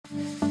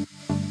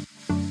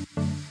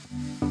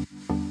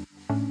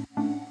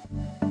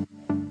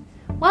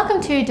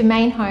Welcome to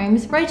Domaine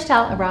Homes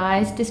Rochedale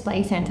Arise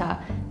Display Centre.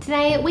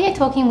 Today we are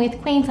talking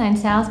with Queensland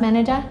Sales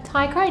Manager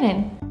Ty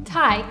Cronin.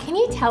 Ty, can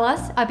you tell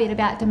us a bit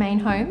about Domaine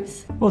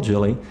Homes? Well,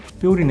 Julie,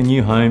 building a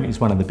new home is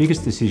one of the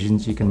biggest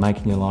decisions you can make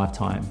in your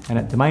lifetime, and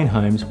at Domaine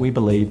Homes we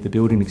believe the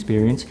building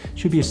experience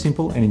should be a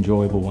simple and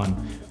enjoyable one.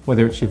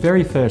 Whether it's your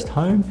very first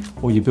home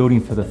or you're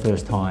building for the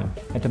first time,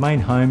 at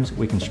Domaine Homes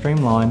we can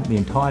streamline the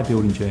entire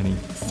building journey.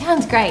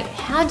 Sounds great.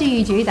 How do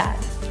you do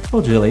that?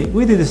 Well, Julie,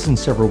 we do this in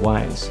several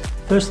ways.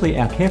 Firstly,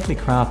 our carefully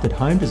crafted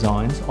home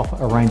designs offer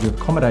a range of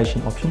accommodation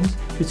options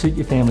to suit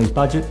your family's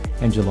budget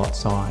and your lot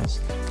size.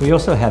 We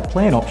also have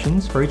plan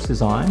options for each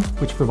design,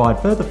 which provide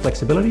further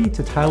flexibility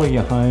to tailor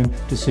your home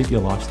to suit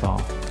your lifestyle.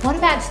 What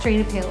about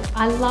street appeal?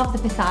 I love the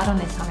facade on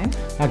this home.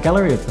 Our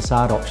gallery of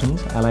facade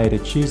options allow you to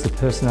choose the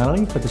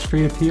personality for the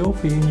street appeal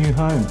for your new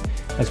home,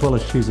 as well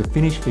as choose a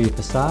finish for your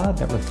facade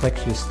that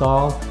reflects your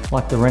style,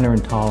 like the render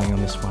and tiling on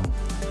this one.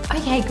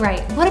 Okay,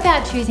 great. What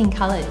about choosing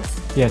colours?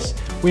 Yes,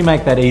 we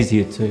make that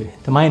easier too.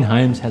 Domaine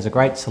Homes has a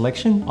great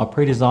selection of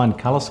pre-designed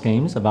colour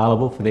schemes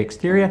available for the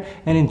exterior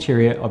and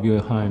interior of your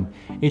home,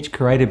 each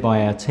created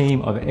by our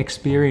team of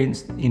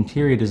experienced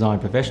interior design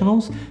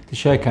professionals to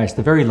showcase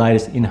the very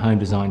latest in-home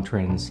design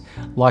trends,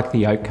 like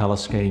the oak colour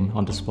scheme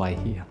on display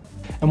here.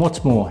 And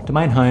what's more,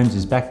 Domaine Homes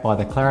is backed by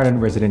the Clarendon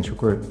Residential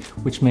Group,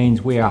 which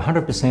means we are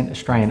 100%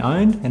 Australian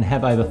owned and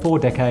have over 4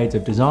 decades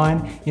of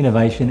design,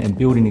 innovation and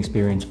building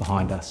experience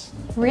behind us.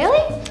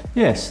 Really?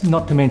 Yes,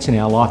 not to mention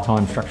our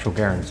lifetime structural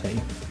guarantee.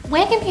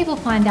 Where can people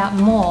find out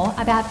more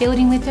about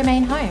building with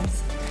Domaine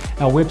Homes?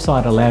 Our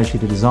website allows you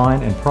to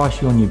design and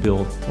price your new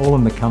build, all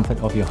in the comfort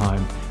of your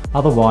home.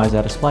 Otherwise,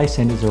 our display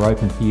centres are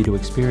open for you to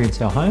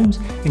experience our homes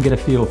and get a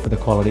feel for the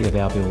quality of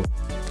our build.